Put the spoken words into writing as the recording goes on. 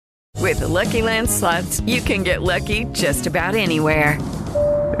With the Lucky Land Slots, you can get lucky just about anywhere.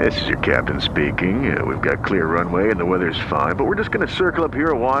 This is your captain speaking. We've got clear runway and the weather's fine, but we're just going to circle up here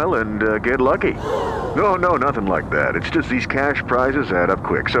a while and get lucky. No, nothing like that. It's just these cash prizes add up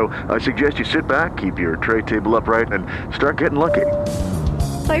quick. So I suggest you sit back, keep your tray table upright, and start getting lucky.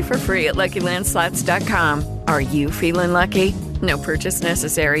 Play for free at LuckyLandSlots.com. Are you feeling lucky? No purchase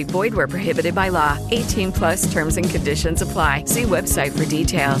necessary. Void where prohibited by law. 18 plus terms and conditions apply. See website for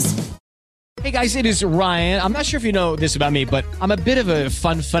details. Hey guys, it is Ryan. I'm not sure if you know this about me, but I'm a bit of a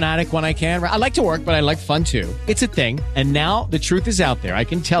fun fanatic when I can. I like to work, but I like fun too. It's a thing. And now the truth is out there. I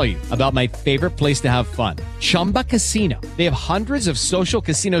can tell you about my favorite place to have fun. Chumba Casino. They have hundreds of social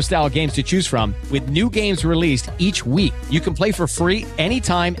casino style games to choose from with new games released each week. You can play for free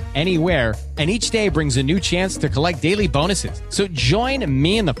anytime, anywhere. And each day brings a new chance to collect daily bonuses. So join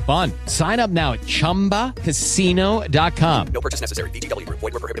me in the fun. Sign up now at ChumbaCasino.com. No purchase necessary. VGW. Void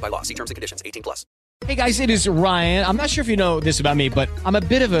where prohibited by law. See terms and conditions. 18 plus. Hey guys, it is Ryan. I'm not sure if you know this about me, but I'm a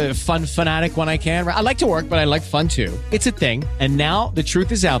bit of a fun fanatic when I can. I like to work, but I like fun too. It's a thing. And now the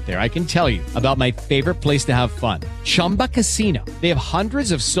truth is out there. I can tell you about my favorite place to have fun. Chumba Casino. They have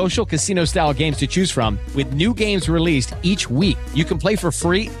hundreds of social casino style games to choose from with new games released each week. You can play for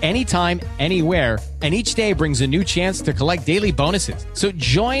free anytime, anywhere. And each day brings a new chance to collect daily bonuses. So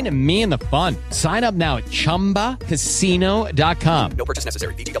join me in the fun. Sign up now at ChumbaCasino.com. No purchase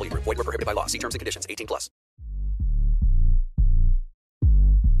necessary. VGW. Void where prohibited by law. See terms and conditions. 18 plus.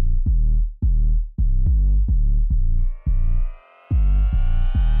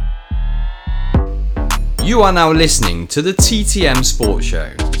 You are now listening to the TTM Sports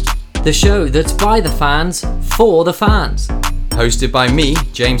Show. The show that's by the fans, for the fans. Hosted by me,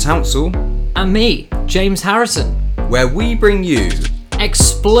 James Hounsell. And me, James Harrison. Where we bring you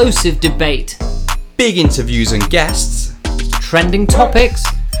explosive debate, big interviews and guests, trending topics,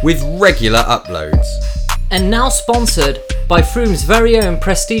 with regular uploads. And now sponsored by Froome's very own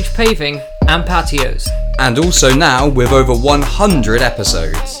Prestige Paving and Patios. And also now with over 100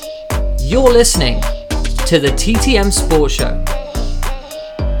 episodes. You're listening to the TTM Sports Show.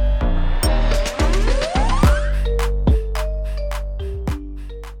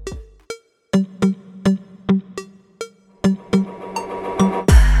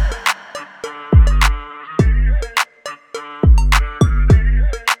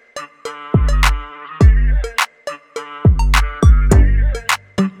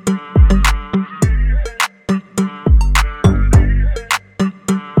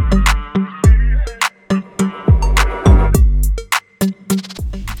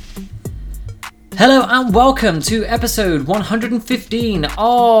 Hello and welcome to episode 115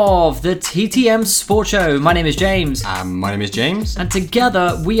 of the TTM Sports Show. My name is James. My name is James. And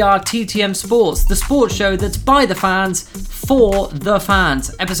together we are TTM Sports, the sports show that's by the fans, for the fans.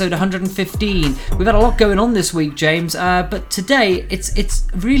 Episode 115. We've had a lot going on this week, James, but today it's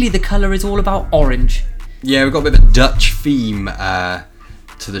really the colour is all about orange. Yeah, we've got a bit of a Dutch theme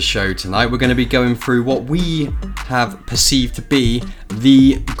to the show tonight. We're going to be going through what we have perceived to be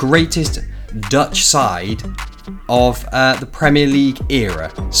the greatest Dutch side of the Premier League era.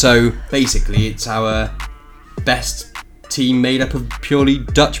 So basically it's our best team made up of purely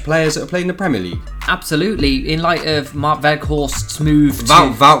Dutch players that have played in the Premier League. Absolutely. In light of Mark Weghorst's move to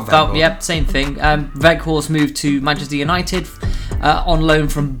Wout, yep, same thing. Weghorst moved to Manchester United on loan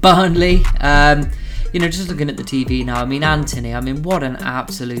from Burnley. Just looking at the TV now, Anthony, what an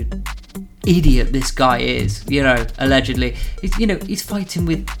absolute idiot this guy is, allegedly. He's fighting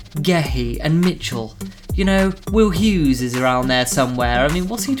with Gehi and Mitchell. Will Hughes is around there somewhere.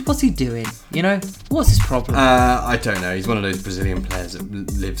 What's he doing? What's his problem? I don't know. He's one of those Brazilian players that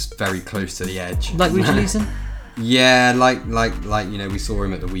lives very close to the edge. Like Richarlison? Yeah, like we saw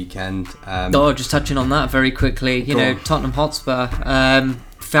him at the weekend. Just touching on that very quickly. Tottenham Hotspur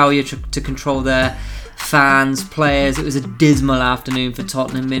failure to control their fans, players. It was a dismal afternoon for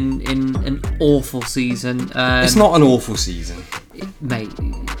Tottenham in an awful season. It's not an awful season, mate.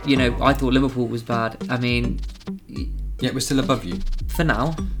 I thought Liverpool was bad. Yet we're still above you. For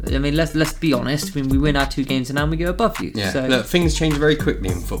now. Let's be honest. We win our 2 games and now we go above you. Yeah. So. Look, things change very quickly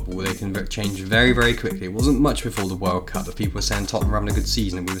in football. They can change very, very quickly. It wasn't much before the World Cup that people were saying Tottenham were having a good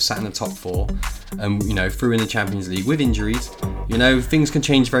season and we were sat in the top 4 and, through in the Champions League with injuries. Things can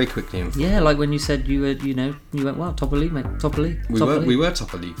change very quickly in football. Yeah, like when you said you were, you went, well, top of the league, mate. Top of the league. We were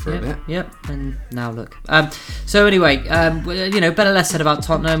top of the league for a bit. Yep, and now look. So anyway, better less said about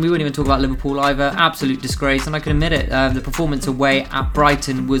Tottenham. We won't even talk about Liverpool either. Absolute disgrace, and I can admit it. The performance away at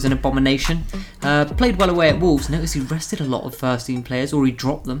Brighton was an abomination. Played well away at Wolves. Notice he rested a lot of first team players, or he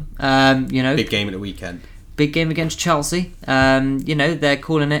dropped them. Big game at the weekend. big game against Chelsea. They're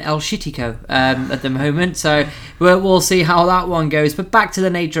calling it El Shitico at the moment, so we'll see how that one goes. But back to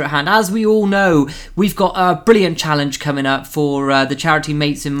the nature at hand. As we all know, we've got a brilliant challenge coming up for the charity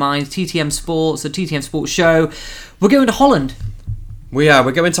Mates in Mind, TTM Sports, the TTM Sports show. We're going to Holland. We are.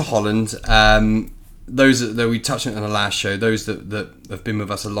 We're going to Holland. Those that we touched on the last show, those that have been with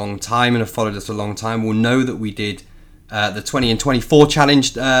us a long time and have followed us a long time will know that we did the 20 and 24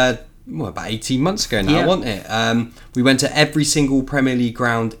 challenge about 18 months ago now, wasn't it? We went to every single Premier League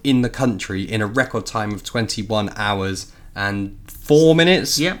ground in the country in a record time of 21 hours and 4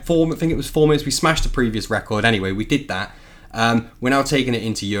 minutes. I think it was 4 minutes. We smashed the previous record. Anyway, we did that. We're now taking it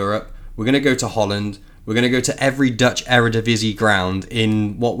into Europe. We're going to go to Holland. We're going to go to every Dutch Eredivisie ground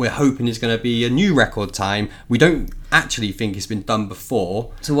in what we're hoping is going to be a new record time. We don't actually think it's been done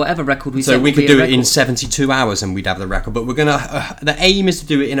before. So whatever record we set, so we could do it in 72 hours and we'd have the record. But we're going to... the aim is to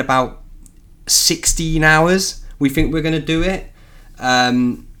do it in about 16 hours. We think we're going to do it.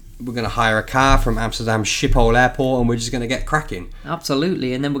 We're going to hire a car from Amsterdam Schiphol Airport and we're just going to get cracking.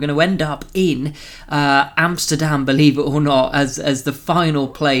 Absolutely. And then we're going to end up in Amsterdam, believe it or not, as the final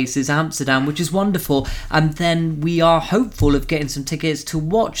place is Amsterdam, which is wonderful. And then we are hopeful of getting some tickets to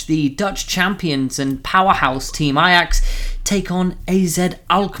watch the Dutch champions and powerhouse team Ajax take on AZ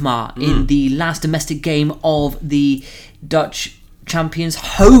Alkmaar in the last domestic game of the Dutch champions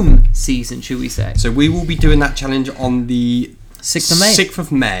home season, should we say. So we will be doing that challenge on the 6th of May. 6th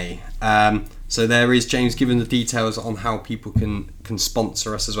of May. So there is James giving the details on how people can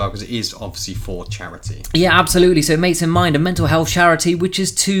sponsor us as well, because it is obviously for charity. Yeah, absolutely. So Mates in Mind, a mental health charity, which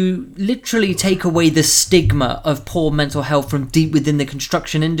is to literally take away the stigma of poor mental health from deep within the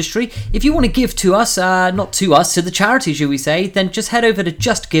construction industry. If you want to give to us, not to us, to the charity, should we say, then just head over to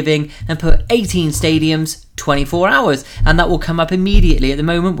Just Giving and put 18 stadiums, 24 hours, and that will come up immediately. At the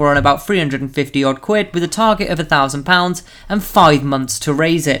moment, we're on about 350 odd quid with a target of £1,000 and 5 months to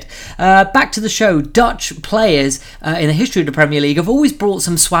raise it. Back to the show. Dutch players in the history of the Premier League have always brought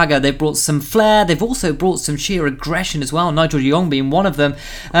some swagger. They've brought some flair. They've also brought some sheer aggression as well, Nigel de Jong being one of them.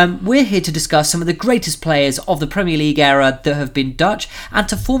 We're here to discuss some of the greatest players of the Premier League era that have been Dutch, and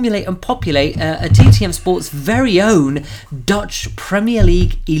to formulate and populate a TTM Sports very own Dutch Premier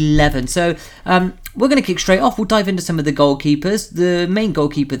League 11. So we're going to kick straight off. We'll dive into some of the goalkeepers. The main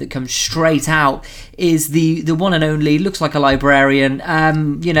goalkeeper that comes straight out is the one and only, looks like a librarian,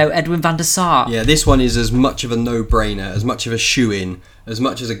 Edwin van der Sar. Yeah, this one is as much of a no-brainer, as much of a shoe-in, as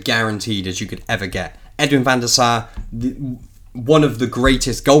much as a guaranteed as you could ever get. Edwin van der Sar, one of the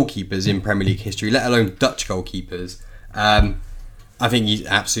greatest goalkeepers in Premier League history, let alone Dutch goalkeepers. I think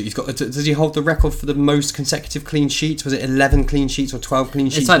he's got. Does he hold the record for the most consecutive clean sheets? Was it 11 clean sheets or 12 clean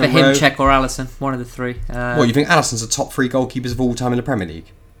sheets? It's either him, Cech, or Alisson. One of the three. What, you think Alisson's the top 3 goalkeepers of all time in the Premier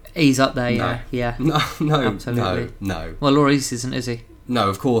League? He's up there, yeah. No, absolutely. No. Well, Lloris isn't, is he? No,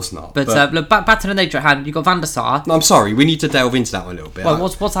 of course not. But look, back to the nature at hand. You've got Van der Sar. No, I'm sorry. We need to delve into that one a little bit. Well,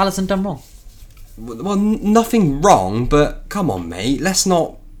 what's Alisson done wrong? Well, nothing wrong, but come on, mate. Let's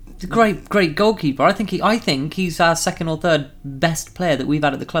not. Great goalkeeper. I think he's our second or third best player that we've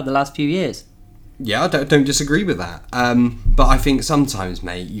had at the club the last few years. Yeah, I don't disagree with that. But I think sometimes,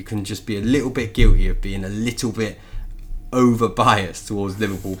 mate, you can just be a little bit guilty of being a little bit over-biased towards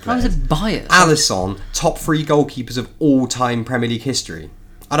Liverpool players. How is it biased? Alisson, top 3 goalkeepers of all-time Premier League history.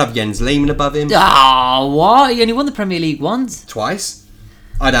 I'd have Jens Lehmann above him. What? He only won the Premier League once. Twice.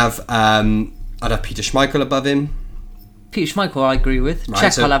 I'd have Peter Schmeichel above him. Peter Schmeichel, I agree with. Right,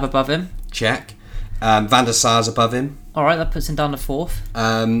 Cech, I'll have above him. Check. Van der Sar's above him. All right, that puts him down to 4th.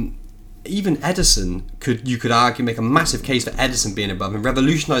 Even Ederson, you could argue, make a massive case for Ederson being above him.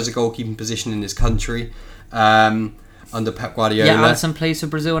 Revolutionised the goalkeeping position in this country under Pep Guardiola. Yeah, Alisson plays for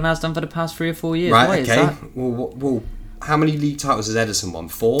Brazil and has done for the past 3 or 4 years. Right, Why okay. is that? Well, how many league titles has Ederson won?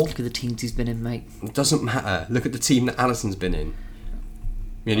 4? Look at the teams he's been in, mate. It doesn't matter. Look at the team that Alisson's been in.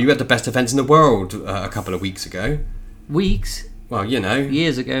 You had the best defence in the world a couple of weeks ago. Weeks? Well,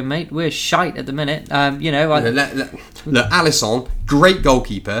 years ago, mate. We're shite at the minute. Look, Alisson, great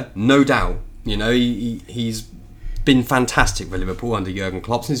goalkeeper, no doubt. He's been fantastic for Liverpool under Jurgen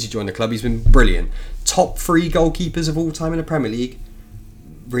Klopp since he joined the club. He's been brilliant. Top 3 goalkeepers of all time in the Premier League.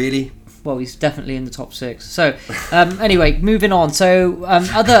 Really? Well, he's definitely in the top 6. So, anyway, moving on. So,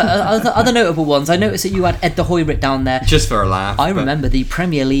 other notable ones. I noticed that you had Ed de Hoijrit down there. Just for a laugh. I remember the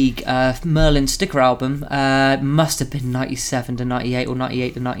Premier League Merlin sticker album. Must have been 97 to 98 or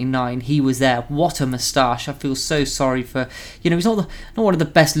 98 to 99. He was there. What a moustache. I feel so sorry for... he's not one of the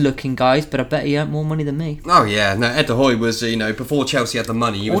best looking guys, but I bet he earned more money than me. Oh, yeah. No, Ed de Hoijrit was, before Chelsea had the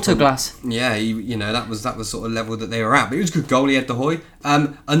money... Autoglass. Yeah, that was sort of level that they were at. But he was a good goalie, Ed de Hoijrit.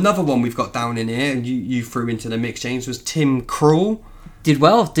 Another one we've we've got down in here, and you threw into the mix, James, was Tim Krul. Did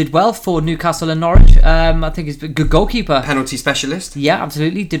well for Newcastle and Norwich. I think he's a good goalkeeper. Penalty specialist. Yeah,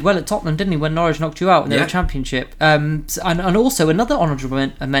 absolutely. Did well at Tottenham, didn't he, when Norwich knocked you out in their championship. And also another honourable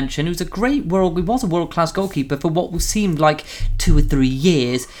mention, he was a world-class goalkeeper for what seemed like 2 or 3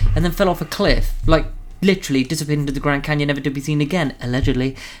 years, and then fell off a cliff. Like, literally disappeared into the Grand Canyon, never to be seen again,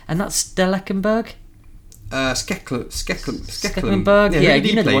 allegedly. And that's Stekelenburg. Stekelenburg. Yeah,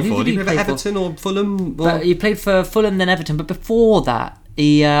 you know the one. Did he play for Everton or Fulham? But he played for Fulham, then Everton. But before that,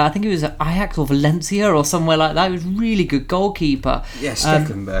 I think he was at Ajax or Valencia or somewhere like that. He was a really good goalkeeper. Yeah,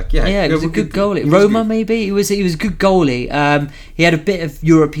 Stekelenburg. He was a good goalie. Roma, maybe. He was a good goalie. He had a bit of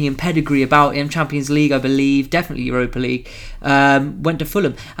European pedigree about him. Champions League, I believe, definitely Europa League. Went to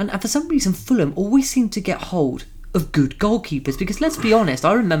Fulham, and for some reason, Fulham always seemed to get hold of good goalkeepers, because let's be honest,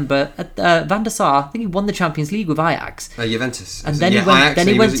 I remember Van der Sar, I think he won the Champions League with Ajax. Juventus. And then he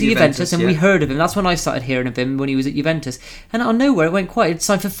went to Juventus, and we heard of him. That's when I started hearing of him, when he was at Juventus. And out of nowhere, it went quiet. It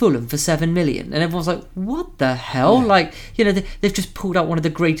signed for Fulham for 7 million. And everyone's like, what the hell? Yeah. Like, they've just pulled out one of the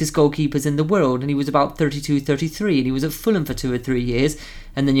greatest goalkeepers in the world, and he was about 32, 33, and he was at Fulham for 2 or 3 years.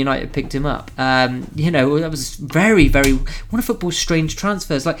 And then United picked him up. That was very, very one of football's strange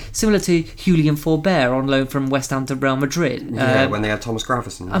transfers, like similar to Julian Forbert on loan from West Ham to Real Madrid. When they had Thomas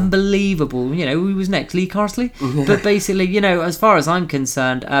Gravesen. Unbelievable. Who was next? Lee Carsley. But basically, as far as I'm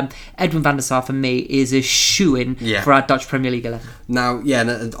concerned, Edwin van der Sar for me is a shoo-in for our Dutch Premier League 11. Now,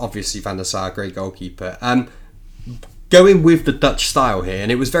 obviously Van der Sar, great goalkeeper. Going with the Dutch style here,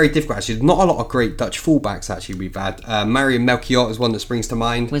 and it was very difficult actually. Not a lot of great Dutch fullbacks actually we've had. Marion Melchiot is one that springs to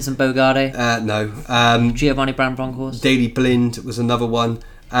mind. Vincent Bogarde. No. Giovanni Brown-Bronkhorst. Daley Blind was another one.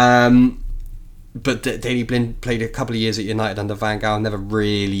 But Daley Blind played a couple of years at United under Van Gaal, never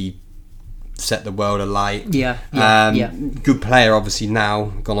really set the world alight. Good player obviously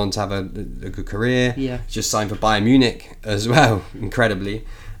now, gone on to have a good career. Yeah. Just signed for Bayern Munich as well, incredibly.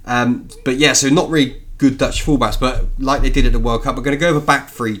 So not really good Dutch fullbacks, but like they did at the World Cup, we're going to go over back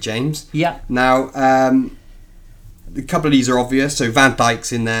three, James. Yeah. Now, a couple of these are obvious. So Van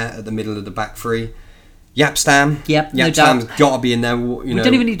Dijk's in there at the middle of the back three. Jaap Stam. Yep, Jaap Stam's got to be in there.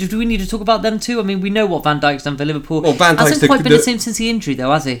 Do we need to talk about them too? I mean, we know what Van Dijk's done for Liverpool. Well, Van Dijk's hasn't quite been the same since the injury,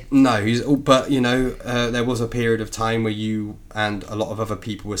 though, has he? No, there was a period of time where you and a lot of other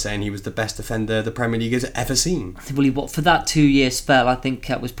people were saying he was the best defender the Premier League has ever seen. Well, for that 2-year spell, I think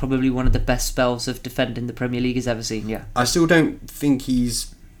that was probably one of the best spells of defending the Premier League has ever seen. Yeah. I still don't think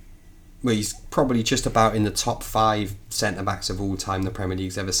he's probably just about in the top 5 centre-backs of all time the Premier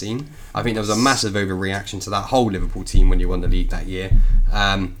League's ever seen. I think there was a massive overreaction to that whole Liverpool team when you won the league that year.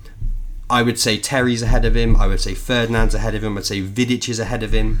 I would say Terry's ahead of him. I would say Ferdinand's ahead of him. I'd say Vidic is ahead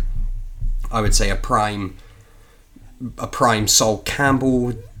of him. I would say a prime Sol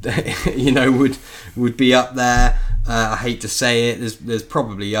Campbell, would be up there. I hate to say it. There's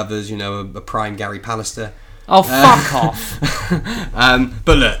probably others. A prime Gary Pallister. Oh, fuck off!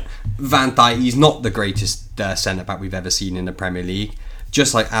 But look, Van Dijk, he's not the greatest centre-back we've ever seen in the Premier League.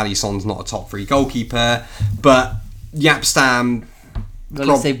 Just like Alisson's not a top 3 goalkeeper. But Jaap Stam... Well, at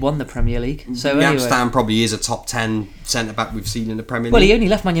least they've won the Premier League. So Jaap anyway. Stam probably is a top 10 centre-back we've seen in the Premier League. Well, he only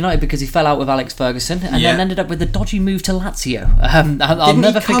left Man United because he fell out with Alex Ferguson and then ended up with a dodgy move to Lazio. I'll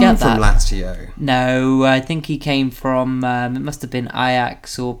never forget that. Didn't he come from Lazio? No, I think he came from, it must have been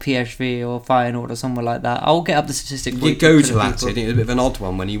Ajax or PSV or Feyenoord or somewhere like that. I'll get up the statistic. He did go to Lazio. I think it was a bit of an odd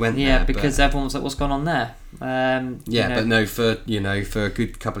one when he went there. Yeah, because everyone was like, what's going on there? But no, for a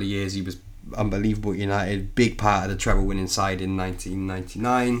good couple of years he was unbelievable at United, big part of the treble winning side in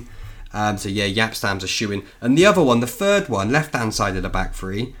 1999. Jaap Stam's a shoo-in. And the other one, the third one, left hand side of the back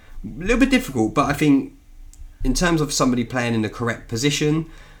three, a little bit difficult, but I think in terms of somebody playing in the correct position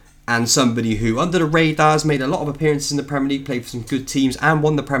and somebody who under the radars made a lot of appearances in the Premier League, played for some good teams and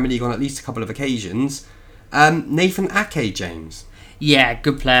won the Premier League on at least a couple of occasions, Nathan Ake, James. Yeah,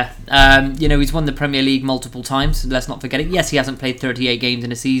 good player. He's won the Premier League multiple times. Let's not forget it. Yes, he hasn't played 38 games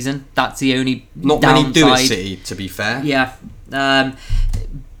in a season. That's the only not downside. many do at City, to be fair. Yeah.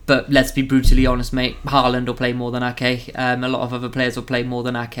 But let's be brutally honest, mate. Haaland will play more than Ake. A lot of other players will play more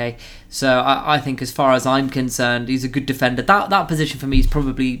than Ake. So I think, as far as I'm concerned, he's a good defender. That position for me is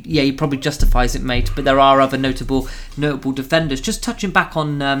probably, he probably justifies it, mate. But there are other notable defenders. Just touching back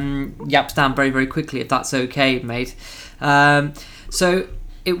on Jaap Stam very, very quickly, if that's okay, mate. So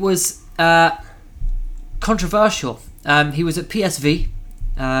it was controversial. He was at PSV.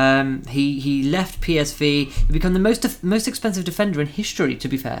 He left PSV. He became the most expensive defender in history, to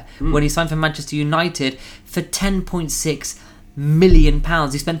be fair, when he signed for Manchester United for £10.6 million.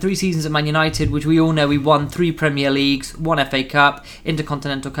 He spent 3 seasons at Man United, which we all know he won 3 Premier Leagues, 1 FA Cup,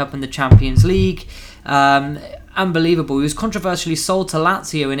 Intercontinental Cup and the Champions League. Unbelievable. He was controversially sold to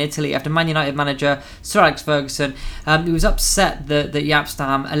Lazio in Italy after Man United manager Sir Alex Ferguson. He was upset that Jaap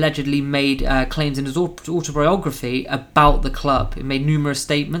Stam allegedly made claims in his autobiography about the club. He made numerous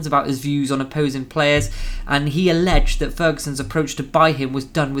statements about his views on opposing players, and he alleged that Ferguson's approach to buy him was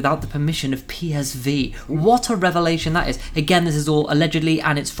done without the permission of PSV. What a revelation that is. Again, this is all allegedly,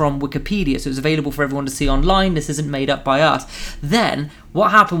 and it's from Wikipedia, so it's available for everyone to see online. This isn't made up by us. Then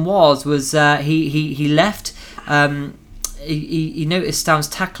what happened was he left. He noticed Stam's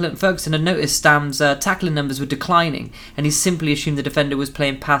tackling. Ferguson had noticed Stam's tackling numbers were declining, and he simply assumed the defender was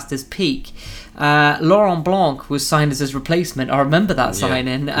playing past his peak. Laurent Blanc was signed as his replacement. I remember that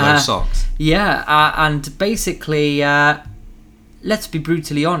signing. No socks. And basically, let's be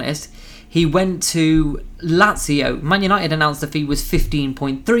brutally honest. He went to Lazio. Man United announced the fee was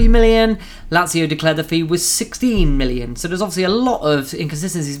 15.3 million. Lazio declared the fee was 16 million. So there's obviously a lot of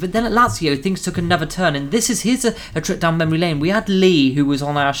inconsistencies. But then at Lazio, things took another turn. And this is here's a trip down memory lane. We had Lee, who was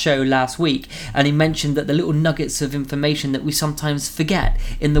on our show last week, and he mentioned that the little nuggets of information that we sometimes forget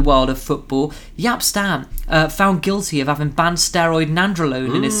in the world of football. Jaap Stam found guilty of having banned steroid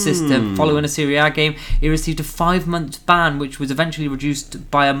nandrolone in his system. Following a Serie A game, he received a 5-month ban, which was eventually reduced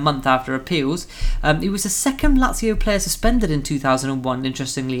by a month after appeals. He was the second Lazio player suspended in 2001,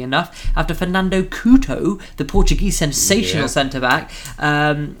 interestingly enough, after Fernando Couto, the Portuguese sensational centre-back.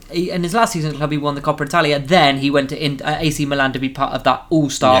 In his last season at the club, he won the Coppa Italia. Then he went to AC Milan to be part of that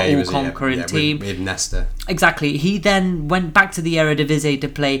all-star, all-conquering team. With Nesta. Exactly. He then went back to the Eredivisie to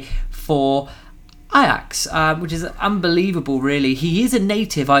play for Ajax, which is unbelievable, really. He is a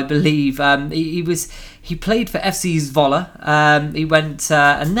native, I believe. He played for FC Zwolle. He went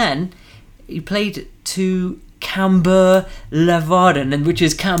and then he played to Cambuur Leeuwarden, which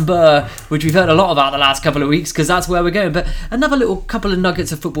is Cambuur, which we've heard a lot about the last couple of weeks because that's where we're going. But another little couple of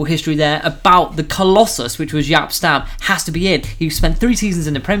nuggets of football history there about the Colossus, which was Jaap Stam, has to be in. He spent 3 seasons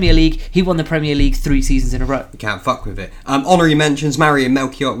in the Premier League. He won the Premier League 3 seasons in a row. You can't fuck with it. Honorary mentions, Marion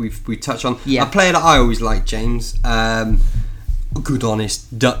Melchiot, we've touched on. Yeah. A player that I always like, James. Good,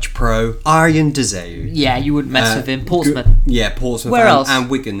 honest Dutch pro, Arjen de Zeeuw. Yeah, you wouldn't mess with him. Portsmouth. Portsmouth. Where else? And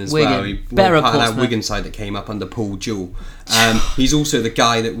Wigan as Wigan. well. He Better was part of that Portsmouth. Wigan side that came up under Paul Jewell. He's also the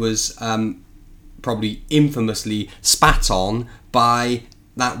guy that was probably infamously spat on by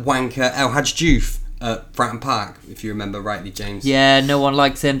that wanker El Hadj Diouf at Fratton Park, if you remember rightly, James. Yeah, no one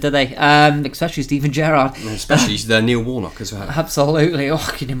likes him, do they? Especially Steven Gerrard. Especially the Neil Warnock as well. Absolutely. Oh,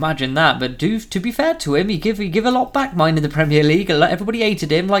 I can imagine that. But to be fair to him, he give a lot back, mine in the Premier League. Everybody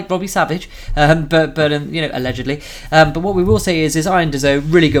hated him, like Robbie Savage, but allegedly. But what we will say is Arjen de Zeeuw,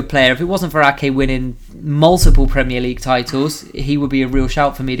 really good player. If it wasn't for Ake winning multiple Premier League titles, he would be a real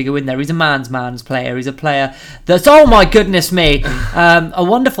shout for me to go in there. He's a man's player. He's a player that's, oh my goodness me, a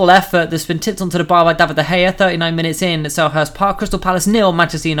wonderful effort that's been tipped onto the bar by David De Gea. 39 minutes in at Selhurst Park. Crystal Palace 0,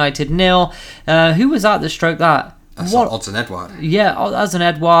 Manchester United 0. Who was that stroked that? That's Odsonne Edouard. Yeah, Odsonne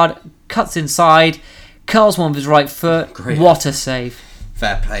Edouard cuts inside, curls one with his right foot. Great. What a save!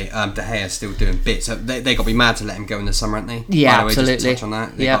 Fair play. De Gea's still doing bits. They got to be mad to let him go in the summer, aren't they? Yeah, By the way, absolutely. Just to touch on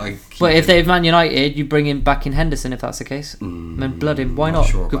that. Yeah. But if they've Man United, you bring him back in Henderson if that's the case. Then blood him. Why not?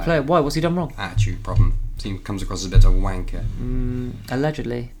 Sure Good player. Why? What's he done wrong? Attitude problem. Comes across as a bit of a wanker.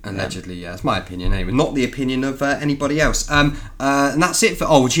 Allegedly. Yeah, that's my opinion anyway. Not the opinion of anybody else. And that's it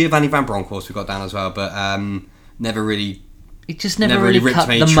for Giovanni Van Bronckhorst we got down as well, but never really. He just never really ripped cut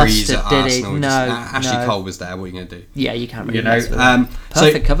many the trees mustard, at did Arsenal. he? No. Ashley Cole was there. What are you going to do? Yeah, you can't really. You know. Mess with him.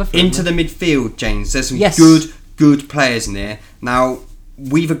 Perfect cover for into him. the midfield, James. There's some Yes. good players in there. Now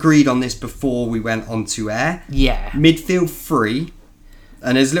we've agreed on this before we went on to air. Yeah. Midfield 3,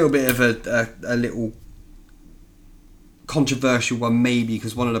 and there's a little bit of a little controversial one maybe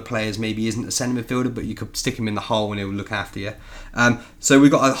because one of the players maybe isn't a centre midfielder, but you could stick him in the hole and he'll look after you. So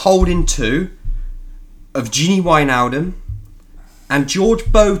we've got a holding 2 of Gini Wijnaldum and George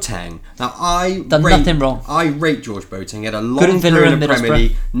Boateng. Now nothing wrong. I rate George Boateng. He had a Good long in Villa career in and the Premier Middlesbrough.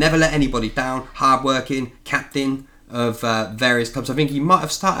 League. Never let anybody down. Hard-working, captain of various clubs. I think he might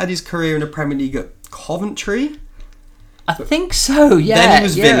have started his career in the Premier League at Coventry. I think so. Yeah. Then he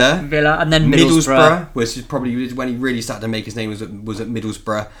was Villa, and then Middlesbrough. which is probably when he really started to make his name was at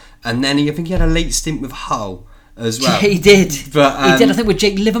Middlesbrough, and then I think he had a late stint with Hull as well. He did. But he did. I think with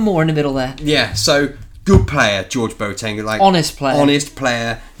Jake Livermore in the middle there. yeah. So Good player, George Boateng. Like Honest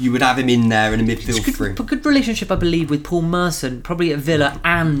player. You would have him in there in a midfield three. Good relationship, I believe, with Paul Merson, probably at Villa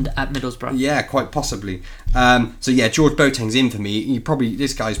and at Middlesbrough. Yeah, quite possibly. So yeah, George Boateng's in for me.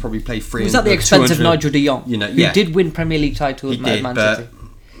 This guy's probably played 300. He was at the expense of Nigel de Jong, who did win Premier League titles at Man City.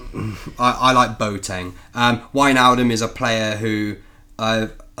 I like Boateng. Wijnaldum is a player who a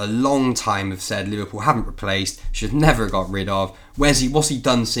long time have said Liverpool haven't replaced, should never have got rid of. What's he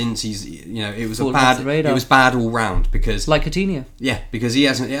done since? It was bad all round because like Coutinho. Yeah, because it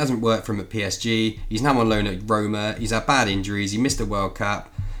hasn't worked for him at PSG. He's now on loan at Roma. He's had bad injuries. He missed the World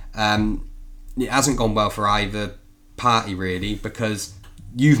Cup. It hasn't gone well for either party really because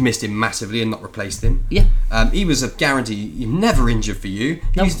you've missed him massively and not replaced him. Yeah. He was a guarantee. He never injured for you.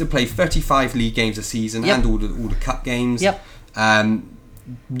 He used to play 35 league games a season and all the cup games. Yep.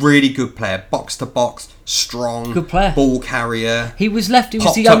 Really good player, box to box, strong, good player, ball carrier. He was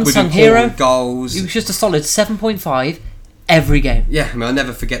the unsung hero. Goals. He was just a solid 7.5 every game. Yeah, I mean, I'll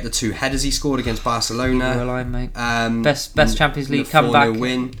never forget the 2 headers he scored against Barcelona. You're alive, mate. Best Champions League comeback.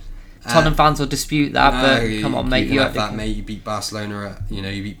 Win. Tottenham fans will dispute that, but come on, mate. You beat Barcelona.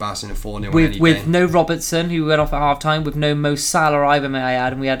 You beat Barcelona 4-0 with no Robertson, who went off at half time, with no Mo Salah either, may I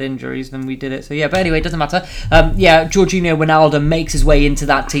add, and we had injuries when we did it. So yeah, but anyway, it doesn't matter. Jorginho Wijnaldum makes his way into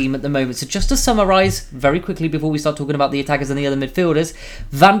that team at the moment. So just to summarise very quickly before we start talking about the attackers and the other midfielders,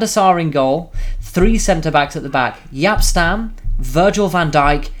 Van der Sar in goal, 3 centre backs at the back: Jaap Stam, Virgil van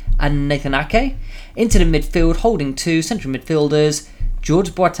Dijk, and Nathan Ake. Into the midfield, holding 2 central midfielders: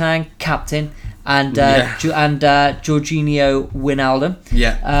 George Boateng, captain, and Jorginho Wijnaldum.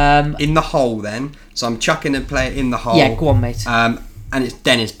 Yeah. In the hole, then. So I'm chucking a player in the hole. Yeah, go on, mate. And it's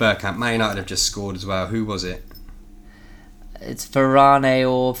Dennis Bergkamp. Man United have just scored as well. Who was it? It's Varane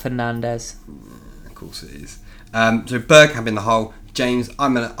or Fernandes. Of course it is. So Bergkamp in the hole. James,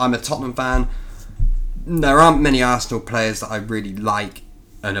 I'm a Tottenham fan. There aren't many Arsenal players that I really like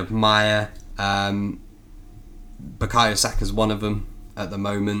and admire. Bukayo Saka's one of them at the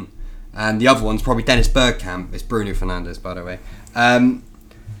moment, and the other one's probably Dennis Bergkamp. It's Bruno Fernandes, by the way.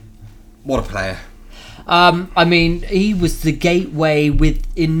 What a player. I mean, he was the gateway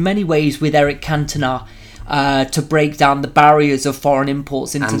in many ways with Eric Cantona to break down the barriers of foreign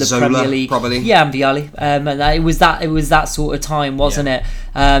imports into the Zola, Premier League. Probably. Yeah, and Vialli. And it was that sort of time, wasn't it?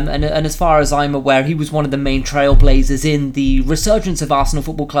 And as far as I'm aware, he was one of the main trailblazers in the resurgence of Arsenal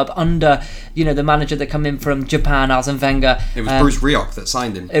Football Club under the manager that come in from Japan, Arsene Wenger. It was Bruce Rioch that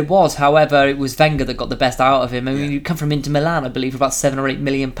signed him. It was, however, it was Wenger that got the best out of him. I mean, you come from Inter Milan, I believe, for about £7 or £8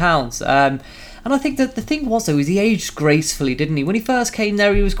 million. And I think that the thing was, though, is he aged gracefully, didn't he? When he first came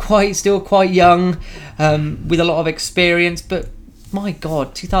there, he was still quite young, with a lot of experience. But my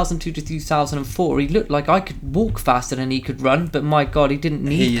God, 2002 to 2004, he looked like I could walk faster than he could run. But my God, he didn't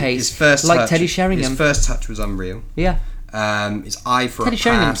need pace. His first like touch, Teddy Sheringham. His first touch was unreal. Yeah. His eye for Teddy a pass.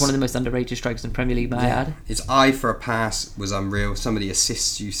 Sheringham's one of the most underrated strikers in Premier League, may I add. His eye for a pass was unreal. Some of the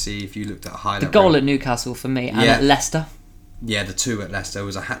assists you see if you looked at a highlight. The goal at Newcastle for me, and at Leicester. Yeah, the 2 at Leicester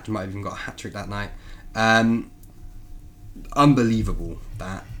was might have even got a hat trick that night. Unbelievable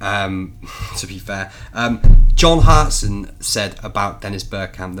that. To be fair, John Hartson said about Dennis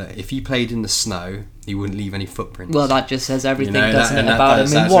Bergkamp that if he played in the snow, he wouldn't leave any footprints. Well, that just says everything, doesn't it, about him?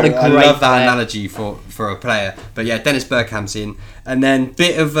 I mean, what a great I love that player. analogy for a player. But yeah, Dennis Bergkamp's in, and then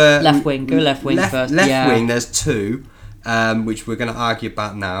bit of a left wing. Go left wing first. Left wing. There's 2, which we're going to argue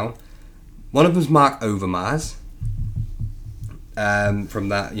about now. One of them's Mark Overmars. From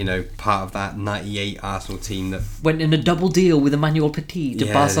that, part of that 98 Arsenal team that went in a double deal with Emmanuel Petit to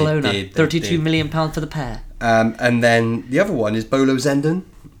Barcelona. They did. £32 million for the pair. And then the other one is Bolo Zenden.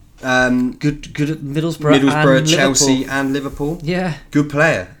 Good at Middlesbrough, and Chelsea, Liverpool. and Liverpool. Yeah, good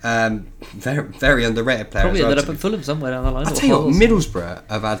player. Very, very underrated player. Probably well, ended up at Fulham somewhere down the line. I tell you what, Middlesbrough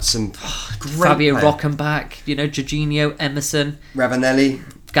have had some great Fabio players. Rockenbach, Jorginho, Emerson, Ravanelli,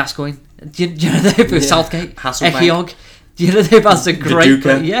 Gascoigne. They've Southgate, Hasselbank. Echiog. They've had some great.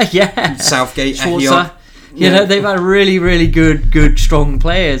 Yeah. Southgate, Schwarzer. They've had really, really good, strong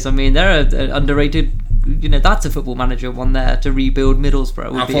players. I mean, they're underrated. That's a football manager one there to rebuild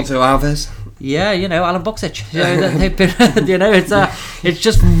Middlesbrough. Alfonso Alves. Yeah, Alan Boksic. They've been, it's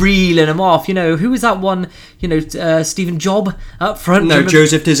just reeling them off. Who was that one? Stephen Job up front. No,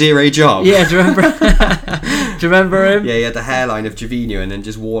 Joseph Desiree Job. Yeah, do you remember? Do you remember him? Yeah, he had the hairline of Jovino and then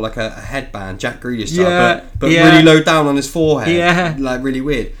just wore like a headband, Jack Grealish style, but really low down on his forehead. Yeah, like really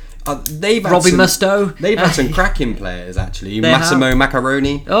weird. They've had Robbie Mustoe. They've had some cracking players actually. Massimo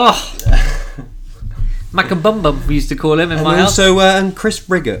Macaroni. Oh. Macabumbum, we used to call him in my house. Also, and Chris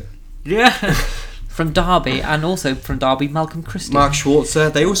Briggett. Yeah. from Derby, and also from Derby, Malcolm Christie. Mark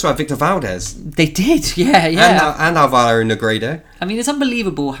Schwarzer. They also had Victor Valdez. They did, yeah. And Alvaro Negredo. I mean, it's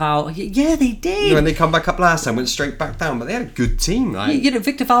unbelievable how... Yeah, they did. When they come back up last time, went straight back down, but they had a good team. Like.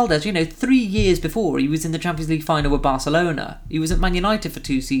 Victor Valdez, 3 years before, he was in the Champions League final with Barcelona. He was at Man United for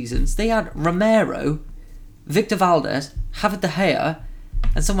 2 seasons. They had Romero, Victor Valdez, Javid De Gea,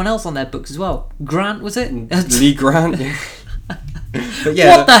 and someone else on their books as well. Grant, was it? Lee Grant. Yeah. But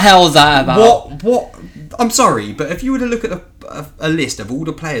What the hell is that about? What? I'm sorry, but if you were to look at a list of all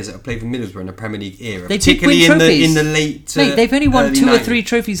the players that have played for Middlesbrough in the Premier League era, They particularly did win trophies. in the late, Mate, they've only won early 2 or 90s. 3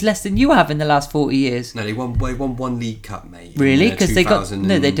 trophies less than you have in the last 40 years. No, they won 1 League Cup, mate. Really? In, 'Cause they got- 2000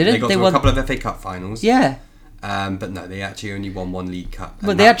 no, they didn't. They got They to won- a couple of FA Cup finals. Yeah. But no, they actually only won 1 League Cup.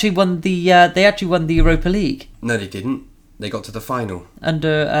 But And they that- actually won the Europa League No, they didn't. They got to the final.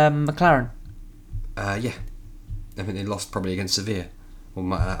 under McLaren. Yeah. I think they lost probably against Sevilla. Or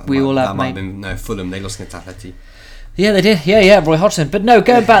Fulham. They lost against Atleti. Yeah, they did. Yeah, Roy Hodgson. But no,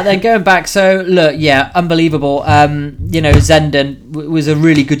 going back. So look, yeah, unbelievable. Zenden was a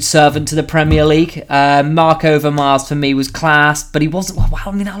really good servant to the Premier League. Mark Overmars for me was class, but he wasn't. Well,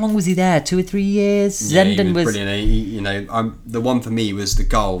 I mean, how long was he there? 2 or 3 years. Yeah, Zenden he was was brilliant. The one for me was the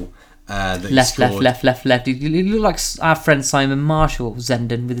goal that he left. He looked like our friend Simon Marshall,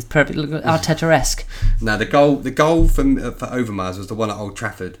 Zenden, with his perfect look, Arteta-esque. No, the goal for Overmars was the one at Old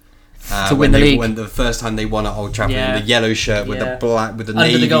Trafford. To win the league. When the first time they won at Old Trafford Yeah. in the yellow shirt with Yeah. the black with the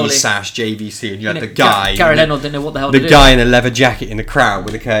Under the navy goalie. sash JVC, and you had the guy. Gary Lennell didn't know what the hell to The do. guy in a leather jacket in the crowd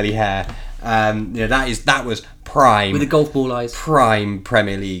with the curly hair. That was prime. With the golf ball eyes. Prime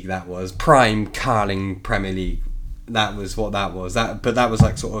Premier League. That was prime Carling Premier League. That was what that was. But that was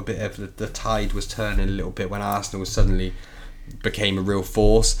like sort of a bit of the tide was turning a little bit when Arsenal suddenly became a real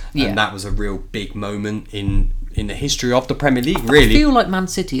force, Yeah. and that was a real big moment in the history of the Premier League. Really, I feel like Man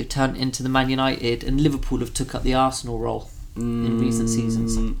City have turned into the Man United, and Liverpool have took up the Arsenal role in recent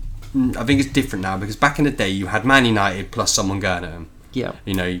seasons. I think it's different now because back in the day you had Man United plus someone going at them. Yeah.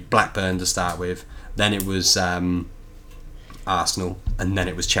 Blackburn to start with, then it was Arsenal, and then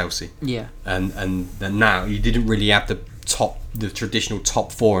it was Chelsea. Yeah. And then now you didn't really have the traditional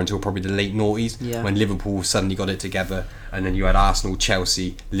top 4 until probably the late noughties, Yeah. when Liverpool suddenly got it together, and then you had Arsenal,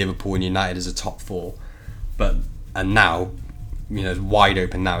 Chelsea, Liverpool, and United as a top 4. And now, it's wide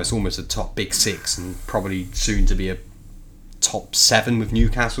open now. It's almost a top big 6, and probably soon to be a top 7 with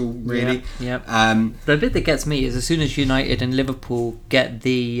Newcastle. Really. Yeah. The bit that gets me is as soon as United and Liverpool get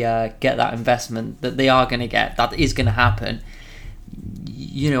that investment that they are going to get, that is going to happen.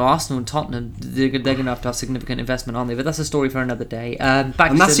 Arsenal and Tottenham, they're going to have significant investment, aren't they? But that's a story for another day. And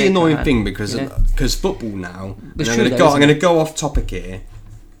that's the annoying thing because football now. It's I'm true, going to go off topic here.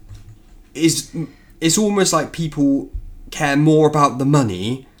 It's almost like people care more about the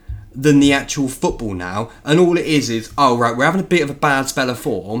money than the actual football now, and all it is oh right, we're having a bit of a bad spell of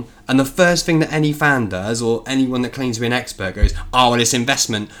form, and the first thing that any fan does, or anyone that claims to be an expert, goes, oh well, it's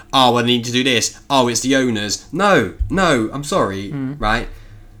investment, oh well, I need to do this, oh it's the owners. No, I'm sorry, right?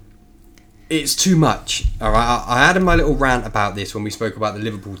 It's too much. All right, I had my little rant about this when we spoke about the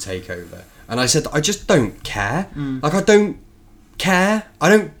Liverpool takeover, and I said I just don't care. Like I don't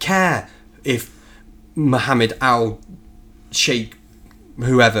care if Mohammed Al Sheikh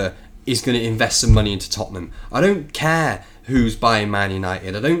whoever is going to invest some money into Tottenham. I don't care who's buying Man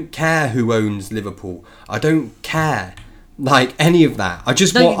United. I don't care who owns Liverpool. I don't care like any of that. I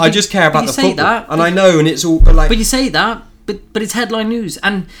just care about the football. And I know, and it's all But you say that, but it's headline news,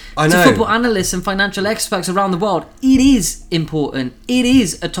 and I to know. football analysts and financial experts around the world, it is important. It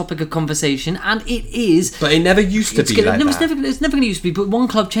is a topic of conversation, and it is. But it never used to be like that. It's never going to used to be. But one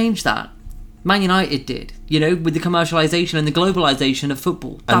club changed that. Man United did, with the commercialisation and the globalisation of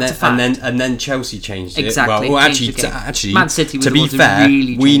football. That's a fact. And then Chelsea changed it. Exactly. Well, changed the game. actually, Man City was to the be ones who fair,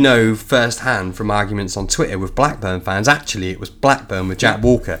 really we changed. know firsthand from arguments on Twitter with Blackburn fans. Actually, it was Blackburn with Jack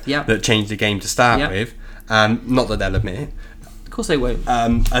Walker that changed the game to start with. Not that they'll admit it. Of course they won't.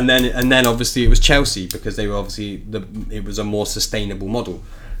 And then obviously it was Chelsea because they were obviously it was a more sustainable model,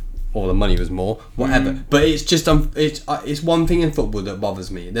 or the money was more, whatever. But it's just it's one thing in football that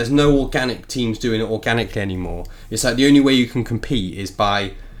bothers me. There's no organic teams doing it organically anymore. It's like the only way you can compete is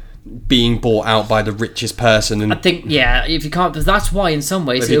by being bought out by the richest person. And I think, if you can't, that's why in some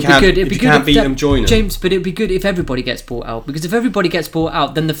ways But if it'd you be good. It'd if be you good can't if beat that- them, join them. James, but it'd be good if everybody gets bought out, because if everybody gets bought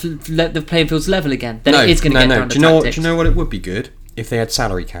out, then the playing field's level again. Then it is going to get down to tactics. Do you know what it would be good if they had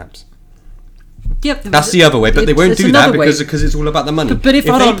salary caps? Yep, That's the other way, but they won't it's do that another way. because it's all about the money. But if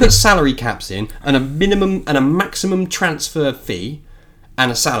they I don't- put salary caps in and a minimum and a maximum transfer fee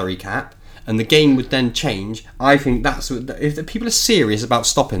and a salary cap, and the game would then change. I think that's if the people are serious about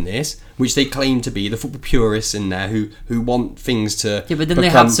stopping this, which they claim to be, the football purists in there who want things to but then they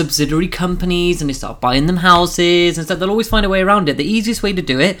have subsidiary companies and they start buying them houses and stuff. They'll always find a way around it. The easiest way to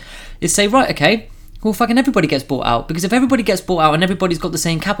do it is say, right, okay, well, fucking everybody gets bought out. Because if everybody gets bought out and everybody's got the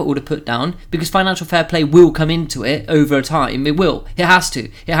same capital to put down, because financial fair play will come into it over time. It will. It has to.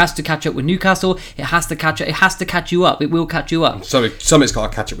 It has to catch up with Newcastle. It has to catch up. It has to catch you up. It will catch you up. So something's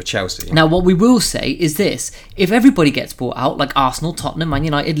got to catch up with Chelsea. Now, what we will say is this. If everybody gets bought out, like Arsenal, Tottenham, Man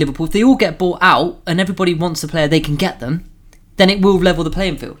United, Liverpool, if they all get bought out and everybody wants a player they can get them, then it will level the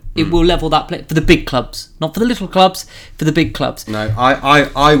playing field. It will level that play for the big clubs, not for the little clubs, for the big clubs. No,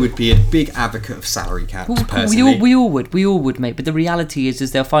 I would be a big advocate of salary caps, personally. We all would, mate. But the reality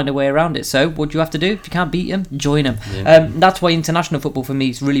is they'll find a way around it. So what do you have to do? If you can't beat them, join them. Yeah. That's why international football for me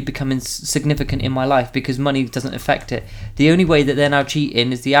is really becoming significant in my life, because money doesn't affect it. The only way that they're now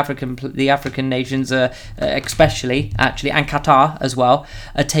cheating is the African nations, especially actually, and Qatar as well,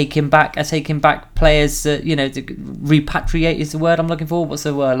 are taking back players. Repatriate is the word I'm looking for. What's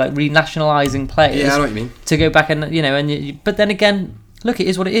the word? Like renationalising players. Yeah, I know what you mean. To go back but then again, look, it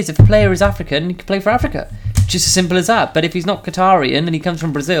is what it is. If a player is African, he can play for Africa. Just as simple as that. But if he's not Qatarian and he comes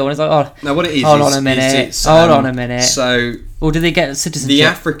from Brazil and it's like, oh, no, what it is, hold on a minute. So, or do they get citizenship? The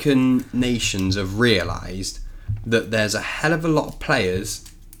African nations have realised that there's a hell of a lot of players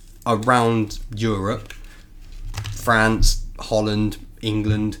around Europe, France, Holland,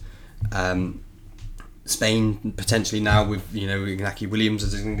 England, Spain potentially now with Iñaki Williams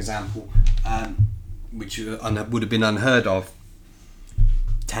as an example, which would have been unheard of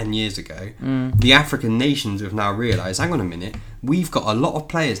 10 years ago. The African nations have now realised, hang on a minute, we've got a lot of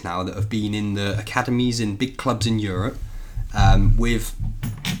players now that have been in the academies in big clubs in Europe, with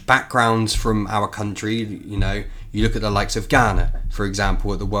backgrounds from our country. You look at the likes of Ghana, for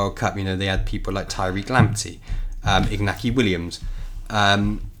example, at the World Cup. They had people like Tyreek Lamptey, Iñaki Williams.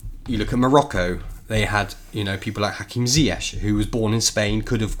 You look at Morocco. They had, people like Hakim Ziyech, who was born in Spain,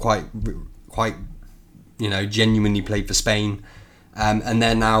 could have quite, genuinely played for Spain, and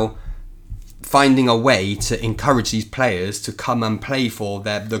they're now finding a way to encourage these players to come and play for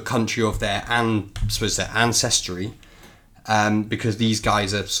the country of their ancestry, because these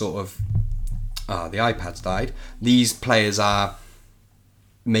guys are sort of, the iPad's died. These players are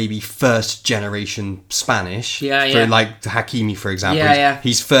maybe first generation Spanish. For like Hakimi, for example.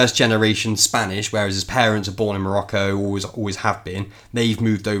 He's first generation Spanish, whereas his parents are born in Morocco, always have been. They've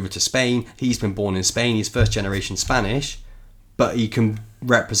moved over to Spain. He's been born in Spain. He's first generation Spanish, but he can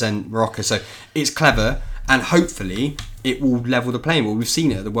represent Morocco. So it's clever, and hopefully it will level the playing field. We've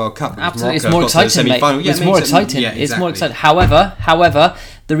seen it at the World Cup. Absolutely, it's more exciting, mate. It's more exciting. Yeah, exactly. It's more exciting. However,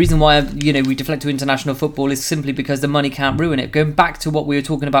 the reason why we deflect to international football is simply because the money can't ruin it. Going back to what we were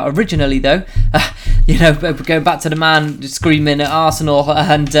talking about originally, though, going back to the man screaming at Arsenal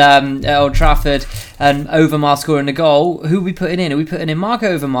and Old Trafford and Overmars scoring the goal. Who are we putting in? Are we putting in Marco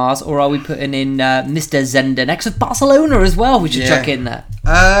Overmars, or are we putting in Mr. Zenden, ex of Barcelona as well? We should chuck in there.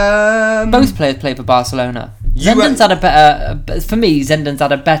 Both players play for Barcelona. Zenden's had a better, for me. Zenden's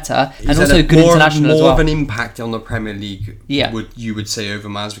had a better and also good international as well. More of an impact on the Premier League, you would say,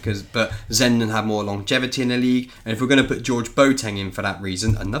 Overmars, but Zenden had more longevity in the league. And if we're going to put George Boateng in for that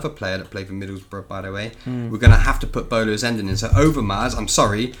reason, another player that played for Middlesbrough, by the way, we're going to have to put Bolo Zenden in. So Overmars, I'm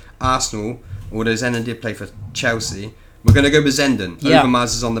sorry, Arsenal, although Zenden did play for Chelsea, we're going to go with Zenden. Overmars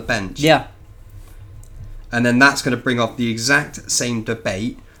is on the bench. And then that's going to bring up the exact same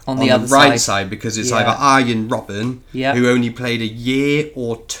debate on the right side, because it's either Arjen Robben, who only played a year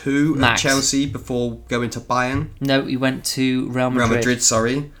or two at Chelsea before going to Bayern. No, he went to Real Madrid.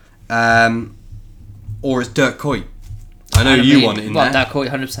 Or it's Dirk Kuyt. I know you want it in there. Dirk Kuyt,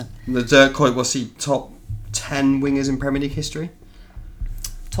 100%. The Dirk Kuyt, was he top 10 wingers in Premier League history?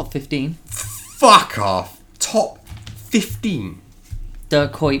 Top 15. Fuck off. Top 15.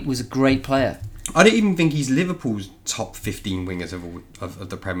 Dirk Kuyt was a great player. I don't even think he's Liverpool's top 15 wingers of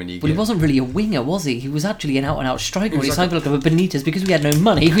the Premier League. Well, he wasn't really a winger, was he? He was actually an out-and-out striker. He signed like a Benitez, because we had no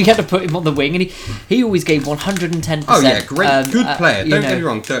money. We had to put him on the wing, and he always gave 110%. Oh yeah, great, good player. Don't get me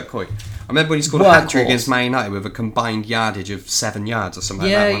wrong, Dirk Kuyt. I remember when he scored a hat-trick against Man United with a combined yardage of 7 yards or something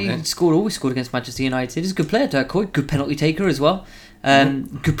like that. Yeah, he always scored against Manchester United. He's a good player, Dirk Kuyt. Good penalty taker as well.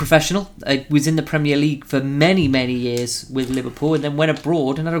 Good professional. Was in the Premier League for many years with Liverpool, and then went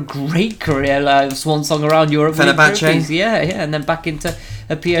abroad and had a great career, swan song around Europe. Fenerbahce. And then back into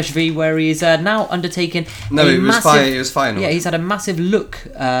a PSV, where he is now undertaking. No, it was Feyenoord. Yeah, he's had a massive look.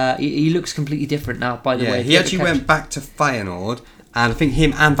 He looks completely different now. By the way, he actually went back to Feyenoord, and I think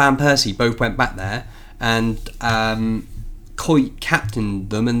him and Van Persie both went back there, and Coit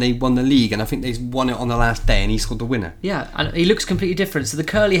captained them and they won the league, and I think they won it on the last day and he scored the winner. Yeah, and he looks completely different. So the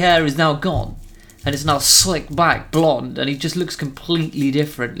curly hair is now gone, and it's now slick back, blonde, and he just looks completely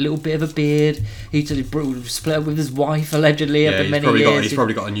different. A little bit of a beard. He split up with his wife allegedly after many years. He's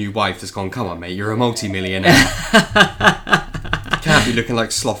probably got a new wife that's gone, come on mate, you're a multi-millionaire. Can't be looking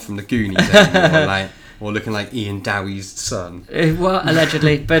like Sloth from the Goonies anymore, or looking like Ian Dowie's son. Well,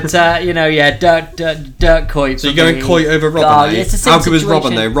 allegedly. But, Dirk Coit. So you're going Coit over Robben, How good was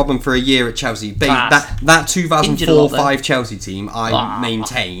Robben, though? Robben for a year at Chelsea. That 2004-5 Chelsea team, I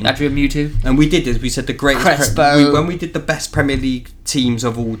maintain. Adrian Mewtwo. And we did this. We said the greatest... Crespo. When we did the best Premier League teams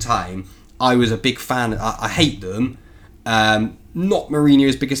of all time, I was a big fan. I hate them. Not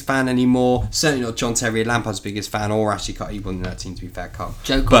Mourinho's biggest fan anymore. Certainly not John Terry Lampard's biggest fan, or actually he wasn't in that team, to be fair, Carl.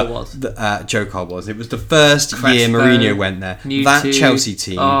 Joe Cole was. Joe Cole was. It was the first year Mourinho went there. Mewtwo, that Chelsea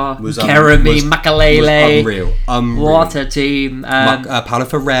team was Keremy, Makalele. Unreal. What a team. Paulo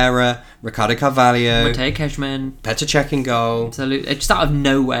Ferreira, Ricardo Carvalho, Matej Keshman, Petr Cech in goal. Absolutely. Just out of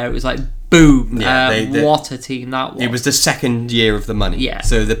nowhere, it was like, boom. What a team that was. It was the second year of the money. Yeah.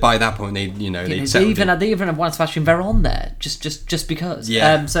 So that by that point, they even had one Sebastian Veron there, just because.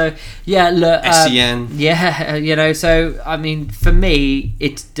 Yeah. Look. SCN. So I mean, for me,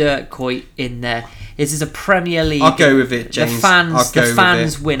 it's Dirk Coit in there. This is a Premier League. I'll go with it, James. The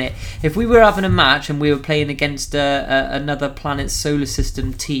fans win it. If we were having a match and we were playing against another planet solar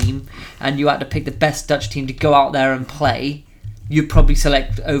system team, and you had to pick the best Dutch team to go out there and play, you'd probably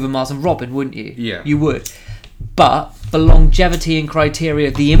select Overmars and Robben, wouldn't you? Yeah. You would. But the longevity and criteria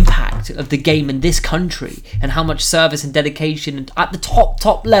of the impact of the game in this country and how much service and dedication at the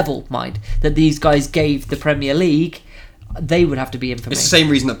top level, mind, that these guys gave the Premier League, they would have to be in for me. It's the same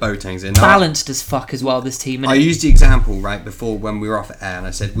reason that Boateng's in. Balanced as fuck as well, this team. I used the example, right, before when we were off air, and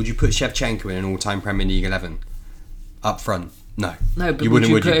I said, would you put Shevchenko in an all-time Premier League 11? Up front? No. No, but you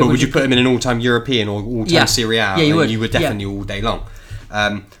wouldn't, would you? But would you put him in an all-time European or all-time Serie A? Yeah, you would. You would definitely all day long.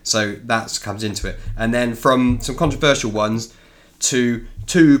 So that comes into it. And then from some controversial ones to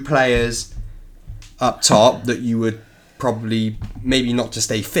two players up top that you would probably, maybe not to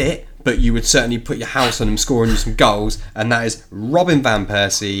stay fit, but you would certainly put your house on them scoring you some goals, and that is Robin Van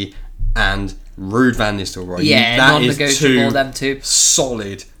Persie and Ruud van Nistelrooy. Yeah, non-negotiable, them two.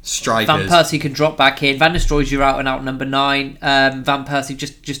 Solid strikers. Van Persie can drop back in. Van Nistelrooy's your out and out number 9. Van Persie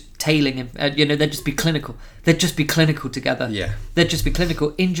just tailing him. They'd just be clinical. They'd just be clinical together. Yeah. They'd just be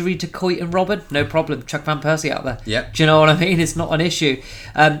clinical. Injury to Coit and Robben, no problem. Chuck Van Persie out there. Yep. Do you know what I mean? It's not an issue.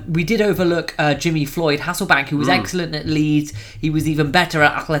 We did overlook Jimmy Floyd Hasselbank, who was excellent at Leeds. He was even better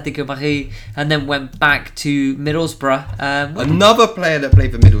at Atletico Madrid, and then went back to Middlesbrough. Another player that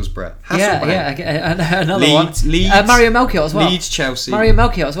played for Middlesbrough. Hasselbank. Yeah, another Leeds, one. Leeds, Mario Melchior as well. Leeds, Chelsea. Mario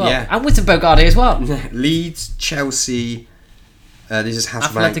Melchior as well. Yeah. And Winston Bogarde as well. Leeds, Chelsea. This is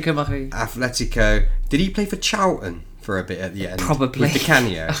Hasselbank. Atletico Madrid. Atletico. Did he play for Charlton for a bit at the end? Probably. With Di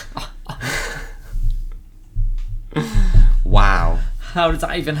Canio. Wow. How did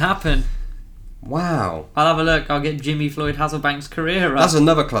that even happen? Wow. I'll have a look. I'll get Jimmy Floyd Hasselbank's career up. That's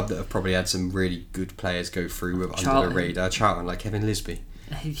another club that have probably had some really good players go through with under Charlton. the radar. Charlton, like Kevin Lisby.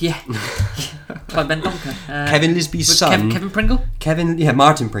 Yeah. Clive Ben Donker. Kevin Lisby's son. Kevin Pringle?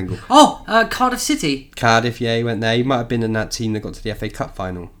 Martin Pringle. Oh, Cardiff City. Cardiff, yeah, he went there. He might have been in that team that got to the FA Cup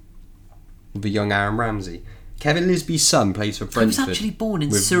final with the young Aaron Ramsey. Kevin Lisby's son plays for Brentford. He was actually born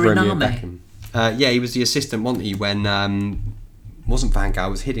in with Suriname. Yeah, he was the assistant, wasn't he, when wasn't Van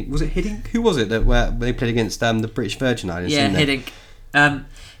Gaal, was Hiddink. Was it Hiddink? Who was it that where they played against the British Virgin Islands? Yeah, Hiddink.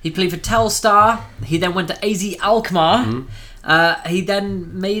 He played for Telstar. He then went to AZ Alkmaar. Mm-hmm. He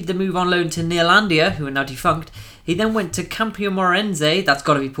then made the move on loan to Neerlandia, who are now defunct. He then went to Campeomorense. That's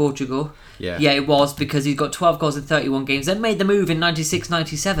got to be Portugal. Yeah, it was, because he's got 12 goals in 31 games. Then made the move in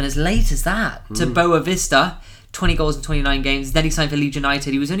 96-97, as late as that, to Boa Vista. 20 goals in 29 games. Then he signed for Leeds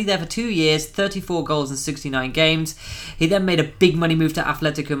United. He was only there for 2 years, 34 goals in 69 games. He then made a big money move to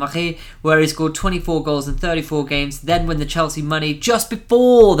Atletico Madrid, where he scored 24 goals in 34 games. Then when the Chelsea money, just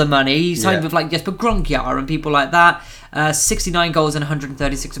before the money, he signed with like Jesper Gronkjaer and people like that. 69 goals in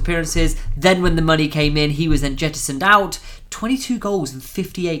 136 appearances. Then when the money came in, he was then jettisoned out. 22 goals in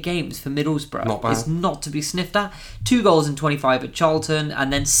 58 games for Middlesbrough. Not bad. It's not to be sniffed at. 2 goals in 25 at Charlton,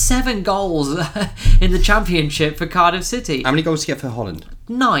 and then 7 goals in the Championship for Cardiff City. How many goals did he get for Holland?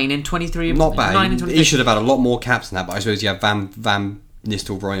 9 in 23. Not bad. 9 in 23. He should have had a lot more caps than that, but I suppose you have Van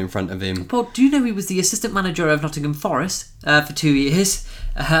Nistelrooy in front of him. Paul, do you know he was the assistant manager of Nottingham Forest for 2 years?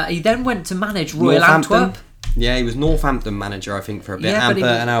 He then went to manage Royal Antwerp. Yeah, he was Northampton manager, I think, for a bit, Yeah, and but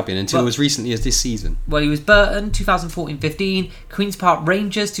Burton Albion, until as recently as this season. Well, he was Burton 2014-15, Queen's Park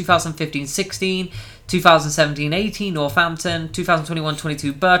Rangers 2015-16, 2017-18 Northampton,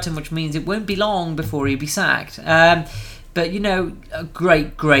 2021-22 Burton, which means it won't be long before he'll be sacked. But, you know, a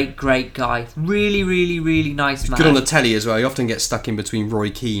great guy. Really, really, really nice man. Good on the telly as well. He often gets stuck in between Roy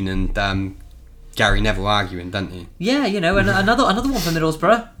Keane and Gary Neville arguing, doesn't he? Yeah, you know, and another one from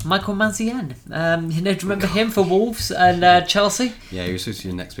Middlesbrough, Michael Mancien. You know, do you remember him for Wolves and Chelsea? Yeah, he was supposed to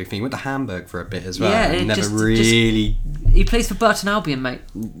be the next big thing. He went to Hamburg for a bit as well. Yeah, and never just- really... He plays for Burton Albion, mate.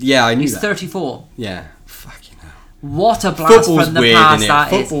 Yeah, I knew He's that. 34. Yeah, fucking hell. What a blast Football's from the weird, past isn't it?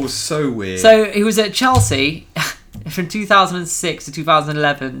 that is. Football's so weird. So he was at Chelsea from 2006 to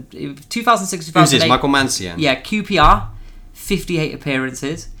 2011. 2006 to 2008. Who's this? Michael Mancien? Yeah, QPR, 58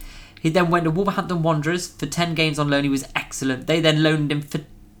 appearances. He then went to Wolverhampton Wanderers for 10 games on loan. He was excellent. They then loaned him for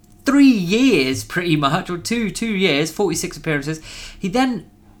 3 years, pretty much, or two years, 46 appearances. He then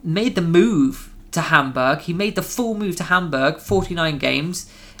made the move to Hamburg. He made the full move to Hamburg, 49 games.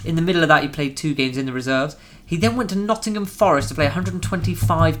 In the middle of that, he played 2 games in the reserves. He then went to Nottingham Forest to play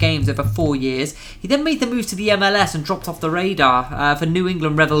 125 games over 4 years. He then made the move to the MLS and dropped off the radar for New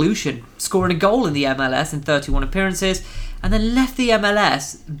England Revolution, scoring a goal in the MLS in 31 appearances, and then left the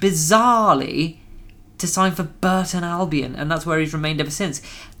MLS, bizarrely, to sign for Burton Albion, and that's where he's remained ever since.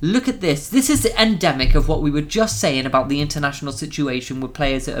 Look at this. This is the endemic of what we were just saying about the international situation with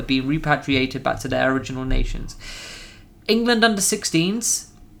players that are being repatriated back to their original nations. England under 16s,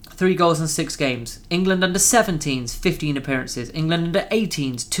 3 goals in 6 games. England under 17s, 15 appearances. England under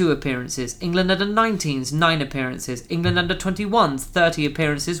 18s, 2 appearances. England under 19s, 9 appearances. England under 21s, 30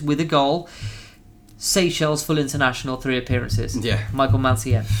 appearances with a goal. Seychelles full international, 3 appearances. Yeah. Michael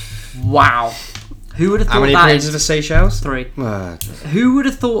Mancien. Wow. Who would have thought How many that? appearances for Seychelles? 3. Who would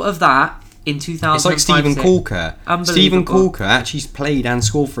have thought of that in 2005? It's like Stephen Corker. Stephen Unbelievable. Corker actually played and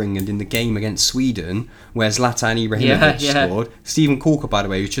scored for England in the game against Sweden, where Zlatan Ibrahimovic Yeah. scored. Stephen Corker, by the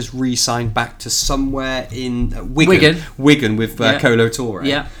way, was just re-signed back to somewhere in Wigan with Colo Torre.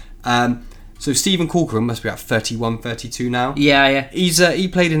 Yeah. So Stephen Corker must be about 31, 32 now. Yeah. He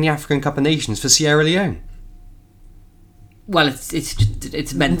played in the African Cup of Nations for Sierra Leone Well,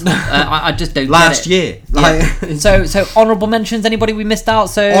 it's mental. I just don't last get it. year. So honourable mentions. Anybody we missed out?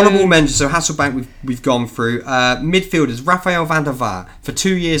 So Honourable mention. So Hasselbank, we've gone through. Midfielders: Rafael van der Vaart. For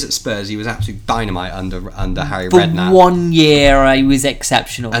 2 years at Spurs, he was absolute dynamite under Harry for Redknapp. 1 year, he was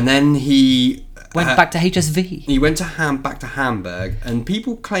exceptional. And then he Went back to HSV. He went back to Hamburg, and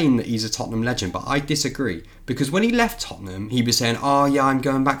people claim that he's a Tottenham legend, but I disagree. Because when he left Tottenham, he was saying, "Oh yeah, I'm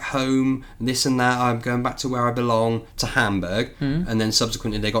going back home, and this and that. I'm going back to where I belong, to Hamburg." And then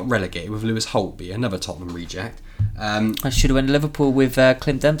subsequently, they got relegated with Lewis Holtby, another Tottenham reject. I should have went to Liverpool with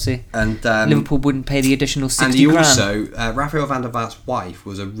Clint Dempsey. And Liverpool wouldn't pay the additional 60 and he grand. also, Rafael van der Vaart's wife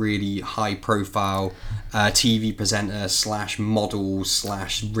was a really high-profile TV presenter / model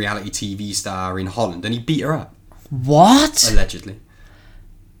 / reality TV star in Holland, and he beat her up, What? allegedly.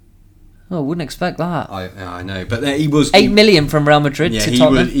 Oh, I wouldn't expect that. I know, but he was 8 million from Real Madrid to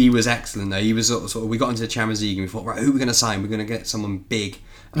Tottenham. he was excellent though. He was sort of we got into the Champions League and we thought, right, who are we going to sign? We're going to get someone big.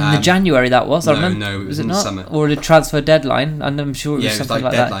 In the January that was, I no, remember. no, it was it in the not? summer. Or the transfer deadline, and I'm sure it was Yeah, it was something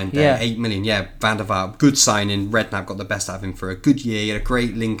like like deadline that. day. Yeah. 8 million. Yeah, Van der Vaart, good signing. Redknapp got the best out of him for a good year. He had a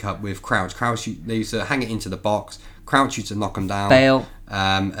great link up with Crouch. They used to hang it into the box. Crouch used to knock him down. Bale.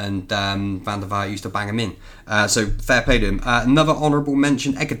 And Van der Vaart used to bang him in. So fair play to him. Another honourable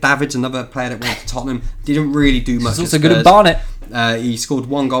mention, Edgar Davids, another player that went to Tottenham. Didn't really do much. He's also at good at Spurs. Barnet. He scored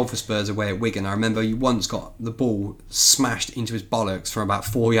 1 goal for Spurs away at Wigan. I remember he once got the ball smashed into his bollocks from about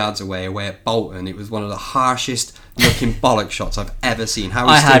 4 yards away at Bolton. It was one of the harshest looking bollock shots I've ever seen. How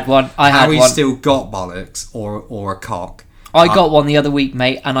he still got bollocks or a cock. I got one the other week,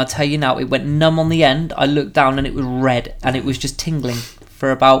 mate, and I tell you now, it went numb on the end. I looked down and it was red, and it was just tingling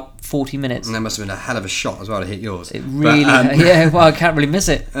for about 40 minutes. And that must have been a hell of a shot as well to hit yours. It really, yeah. Well, I can't really miss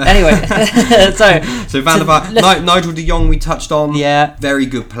it. Anyway, so Van der Vaart, Nigel De Jong, we touched on. Yeah, very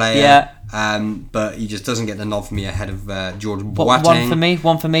good player. Yeah. But he just doesn't get the nod for me ahead of George Boateng.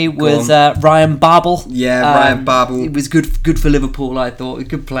 One for me was Ryan Babel. Yeah, Ryan Babel. It was good for Liverpool. I thought a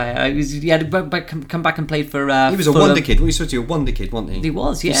good player. He had to come back and played for. He was a Fulham. wonder kid. What are you supposed to be, a wonder kid, wasn't he? He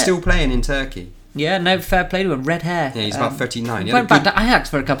was. Yeah. He's still playing in Turkey. Yeah, no, fair play to him. Red hair. Yeah, he's about 39. He went back to Ajax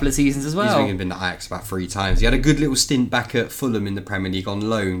for a couple of seasons as well. He's only been to Ajax about 3 times. He had a good little stint back at Fulham in the Premier League on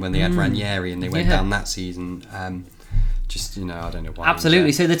loan when they had Ranieri and they went down that season. Just, I don't know why.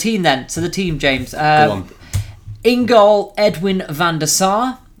 Absolutely. So the team, James. Go on. In goal, Edwin van der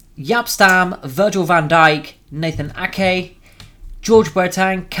Sar, Jaap Stam, Virgil van Dijk, Nathan Ake, George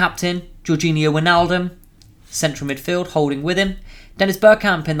Boateng, captain, Jorginho Wijnaldum, central midfield, holding with him. Dennis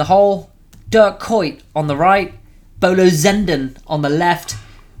Bergkamp in the hole. Dirk Kuyt on the right. Bolo Zenden on the left.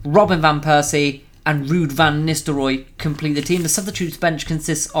 Robin van Persie and Ruud van Nistelrooy complete the team. The substitutes bench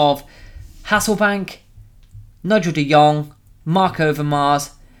consists of Hasselbank, Nigel de Jong, Mark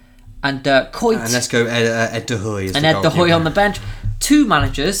Overmars, and Dirk Kuyt. And let's go Ed de Goey. And Ed de Goey on the bench. 2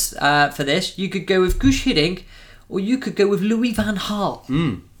 managers for this. You could go with Guus Hiddink, or you could go with Louis van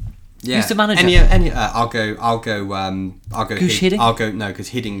Gaal. Yeah. Who's the manager? I'll go Guus Hiddink? I'll go no, because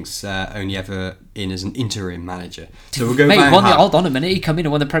Hiddink's only ever in as an interim manager. So we'll go. Mate, Van Gaal. hold on a minute. He come in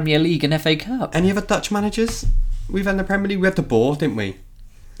and won the Premier League and FA Cup. Any other Dutch managers we've had in the Premier League? We had the Boer, didn't we?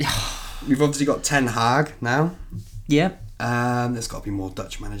 We've obviously got Ten Hag now. Yeah. There's got to be more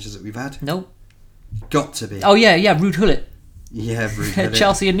Dutch managers that we've had. No. Got to be. Oh yeah, Ruud Gullit. Yeah, Ruud Gullit.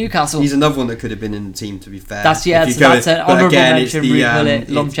 Chelsea and Newcastle. He's another one that could have been in the team, to be fair. That's an honourable mention, Ruud Gullit,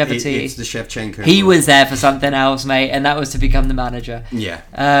 longevity. It's the Shevchenko. He was there for something else, mate, and that was to become the manager. Yeah.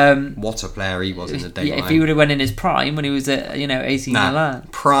 What a player he was in the day. Yeah, if he would have went in his prime when he was at AC Milan.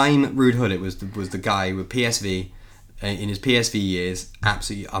 Prime Ruud Gullit was the guy with PSV. In his PSV years,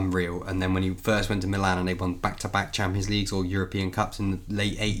 absolutely unreal. And then when he first went to Milan and they won back-to-back Champions Leagues or European Cups in the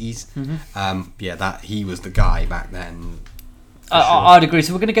late 80s, that he was the guy back then. I'd agree.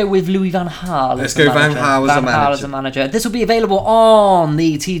 So we're going to go with Louis van Gaal. Let's go Van Gaal as a manager. This will be available on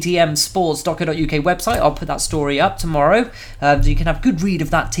the ttmsports.co.uk website. I'll put that story up tomorrow, so you can have a good read of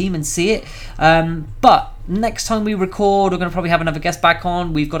that team and see it. But next time we record, we're going to probably have another guest back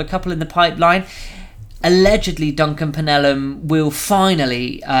on. We've got a couple in the pipeline. Allegedly, Duncan Pennellum will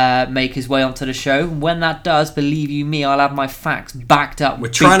finally make his way onto the show. When that does, believe you me, I'll have my facts backed up. We're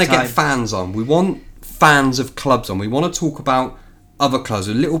trying to get fans on. We want fans of clubs on. We want to talk about other clubs.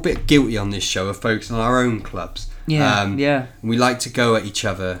 We're a little bit guilty on this show of focusing on our own clubs. Yeah. We like to go at each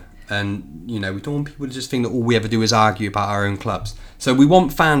other, and we don't want people to just think that all we ever do is argue about our own clubs. So we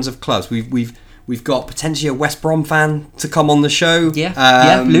want fans of clubs. We've got potentially a West Brom fan to come on the show.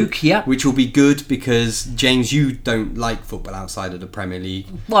 Luke, yeah. Which will be good because, James, you don't like football outside of the Premier League.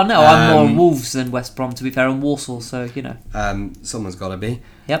 Well, no, I'm more Wolves than West Brom, to be fair, and Walsall, so, someone's got to be.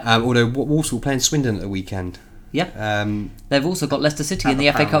 Yep. Although Walsall playing Swindon at the weekend. Yeah. They've also got Leicester City in the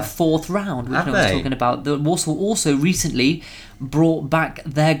FA Cup 4th round, which I was talking about. The Walsall also recently brought back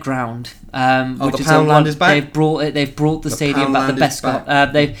their ground. Which the Poundland is back? They've brought the stadium back, the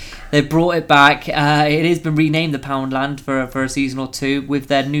Bescot. They've brought it back. It has been renamed the Poundland for a season or two with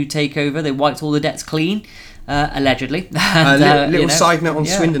their new takeover. They wiped all the debts clean. Allegedly. Little side note on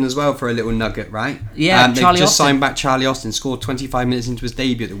Swindon as well for a little nugget, right? Yeah, they've Charlie just Austin. signed back Charlie Austin, scored 25 minutes into his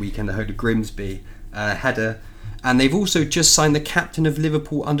debut at the weekend ahead of Grimsby. Header. And they've also just signed the captain of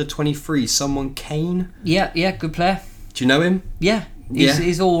Liverpool under-23, someone Kane. Yeah, good player. Do you know him? Yeah.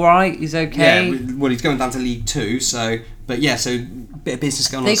 He's all right. He's okay. Yeah, well, he's going down to League 2, so a bit of business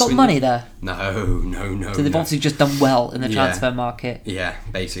going on. They got Swindon. money there. No. So they've obviously just done well in the transfer market. Yeah,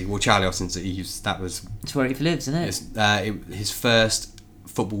 basically. Well, Charlie Austin's It's where he lives, isn't it? His first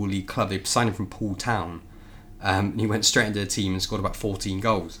Football League club. They signed him from Poole Town. He went straight into the team and scored about 14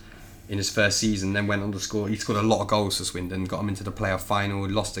 goals in his first season. Then went on to score. He scored a lot of goals for Swindon. Got him into the playoff final.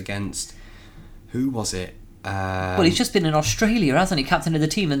 Lost against, who was it? Well, he's just been in Australia, hasn't he? Captain of the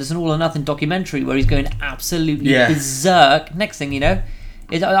team, and there's an All or Nothing documentary where he's going absolutely berserk. Next thing you know,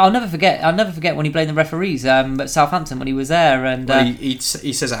 I'll never forget when he blamed the referees at Southampton when he was there. And he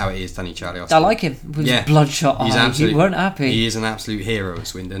says it how it is, doesn't he, Charlie Austin? I like him with his bloodshot eye. He weren't happy. He is an absolute hero at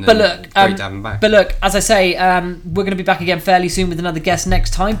Swindon. But look, great to have him back. But look, as I say, we're going to be back again fairly soon with another guest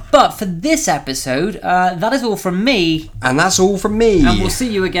next time. But for this episode, that is all from me. And that's all from me. And we'll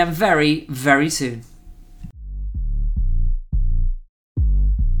see you again very, very soon.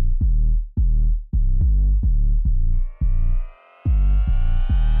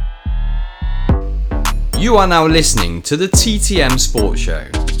 You are now listening to the TTM Sports Show.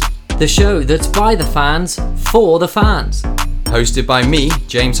 The show that's by the fans, for the fans. Hosted by me,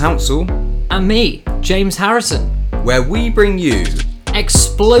 James Hounsell. And me, James Harrison. Where we bring you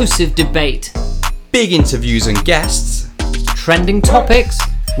explosive debate, big interviews and guests, trending topics,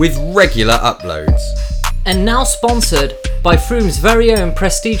 with regular uploads. And now sponsored by Froome's very own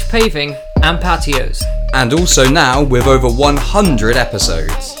Prestige Paving and Patios. And also now with over 100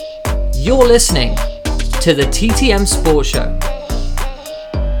 episodes. You're listening to the TTM Sports Show.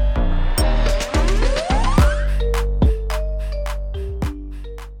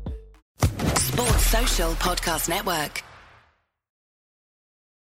 Sports Social Podcast Network.